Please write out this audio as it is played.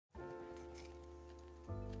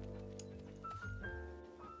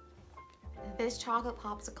This chocolate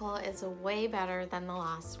popsicle is way better than the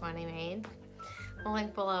last one I made. I'll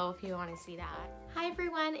link below if you want to see that. Hi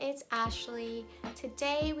everyone, it's Ashley.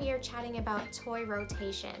 Today we are chatting about toy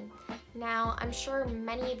rotation. Now, I'm sure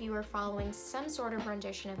many of you are following some sort of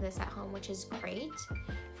rendition of this at home, which is great.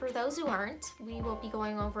 For those who aren't, we will be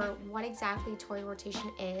going over what exactly toy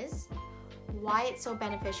rotation is, why it's so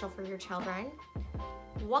beneficial for your children,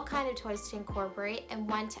 what kind of toys to incorporate, and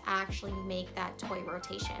when to actually make that toy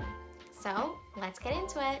rotation. So let's get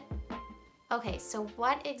into it. Okay, so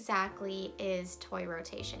what exactly is toy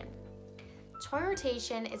rotation? Toy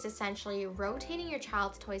rotation is essentially rotating your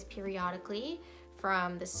child's toys periodically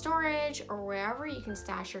from the storage or wherever you can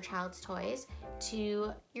stash your child's toys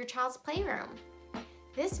to your child's playroom.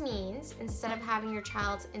 This means instead of having your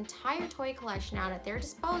child's entire toy collection out at their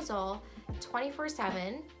disposal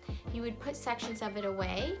 24/7, you would put sections of it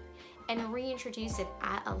away and reintroduce it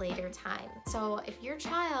at a later time. So if your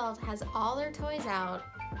child has all their toys out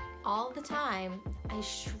all the time, I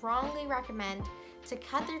strongly recommend to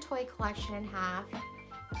cut their toy collection in half,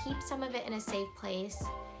 keep some of it in a safe place,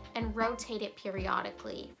 and rotate it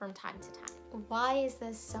periodically from time to time. Why is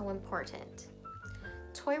this so important?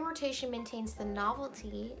 Toy rotation maintains the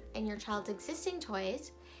novelty in your child's existing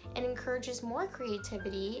toys and encourages more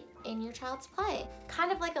creativity in your child's play.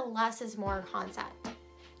 Kind of like a less is more concept.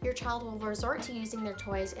 Your child will resort to using their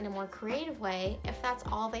toys in a more creative way if that's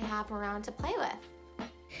all they have around to play with.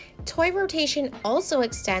 Toy rotation also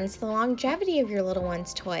extends the longevity of your little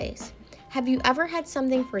one's toys. Have you ever had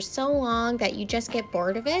something for so long that you just get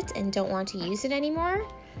bored of it and don't want to use it anymore?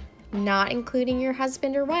 Not including your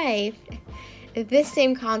husband or wife. This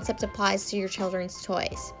same concept applies to your children's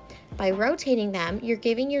toys. By rotating them, you're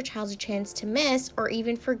giving your child a chance to miss or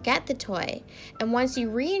even forget the toy. And once you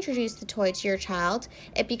reintroduce the toy to your child,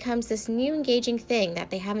 it becomes this new engaging thing that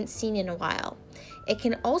they haven't seen in a while. It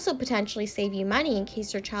can also potentially save you money in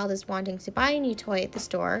case your child is wanting to buy a new toy at the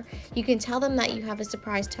store. You can tell them that you have a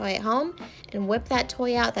surprise toy at home and whip that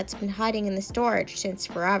toy out that's been hiding in the storage since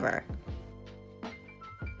forever.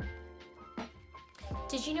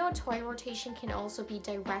 Did you know toy rotation can also be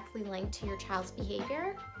directly linked to your child's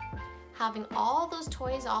behavior? Having all those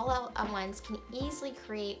toys all out at once can easily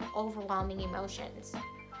create overwhelming emotions.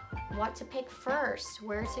 What to pick first,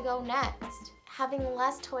 where to go next. Having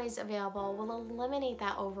less toys available will eliminate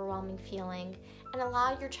that overwhelming feeling and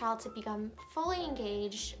allow your child to become fully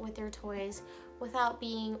engaged with their toys without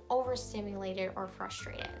being overstimulated or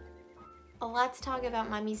frustrated. Let's talk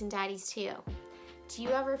about mummies and daddies too. Do you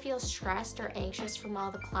ever feel stressed or anxious from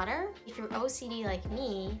all the clutter? If you're OCD like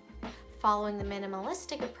me, following the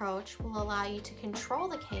minimalistic approach will allow you to control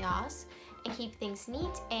the chaos and keep things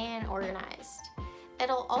neat and organized.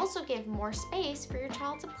 It'll also give more space for your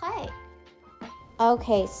child to play.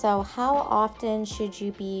 Okay, so how often should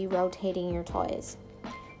you be rotating your toys?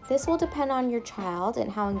 This will depend on your child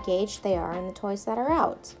and how engaged they are in the toys that are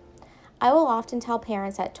out. I will often tell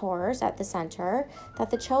parents at tours at the center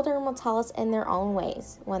that the children will tell us in their own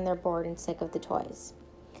ways when they're bored and sick of the toys.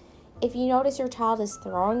 If you notice your child is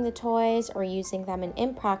throwing the toys or using them in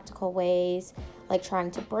impractical ways, like trying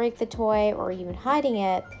to break the toy or even hiding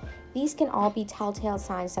it, these can all be telltale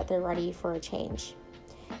signs that they're ready for a change.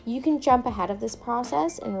 You can jump ahead of this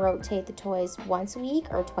process and rotate the toys once a week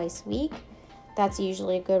or twice a week. That's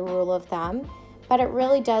usually a good rule of thumb, but it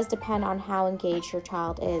really does depend on how engaged your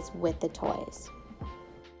child is with the toys.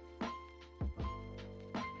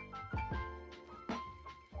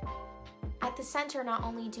 At the center, not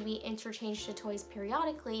only do we interchange the toys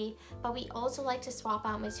periodically, but we also like to swap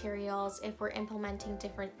out materials if we're implementing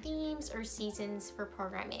different themes or seasons for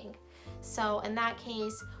programming. So in that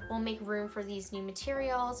case, we'll make room for these new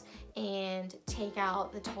materials and take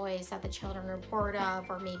out the toys that the children are bored of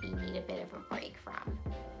or maybe need a bit of a break from.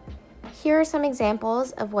 Here are some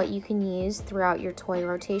examples of what you can use throughout your toy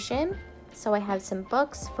rotation. So I have some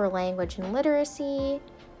books for language and literacy,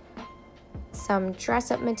 some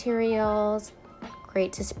dress-up materials,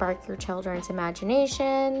 great to spark your children's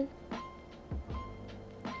imagination,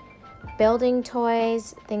 building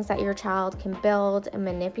toys, things that your child can build and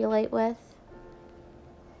manipulate with,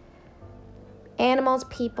 animals,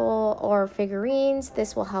 people, or figurines.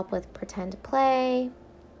 This will help with pretend play,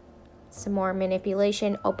 some more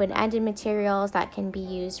manipulation, open-ended materials that can be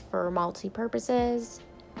used for multi-purposes.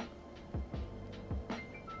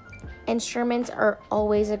 Instruments are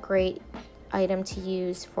always a great item to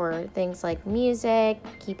use for things like music,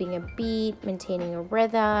 keeping a beat, maintaining a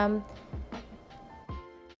rhythm.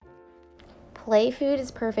 Play food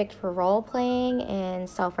is perfect for role-playing and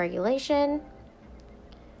self-regulation.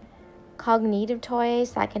 Cognitive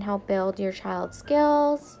toys that can help build your child's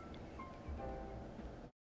skills.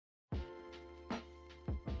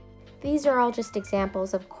 These are all just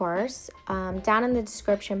examples, of course. Down in the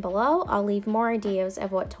description below, I'll leave more ideas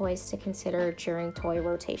of what toys to consider during toy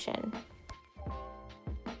rotation.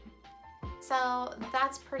 So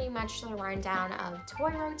that's pretty much the rundown of toy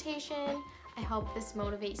rotation. I hope this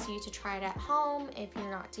motivates you to try it at home if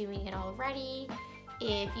you're not doing it already.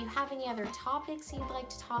 If you have any other topics you'd like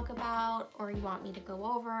to talk about or you want me to go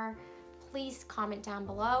over, please comment down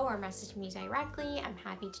below or message me directly. I'm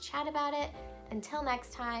happy to chat about it. Until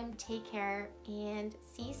next time, take care and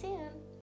see you soon.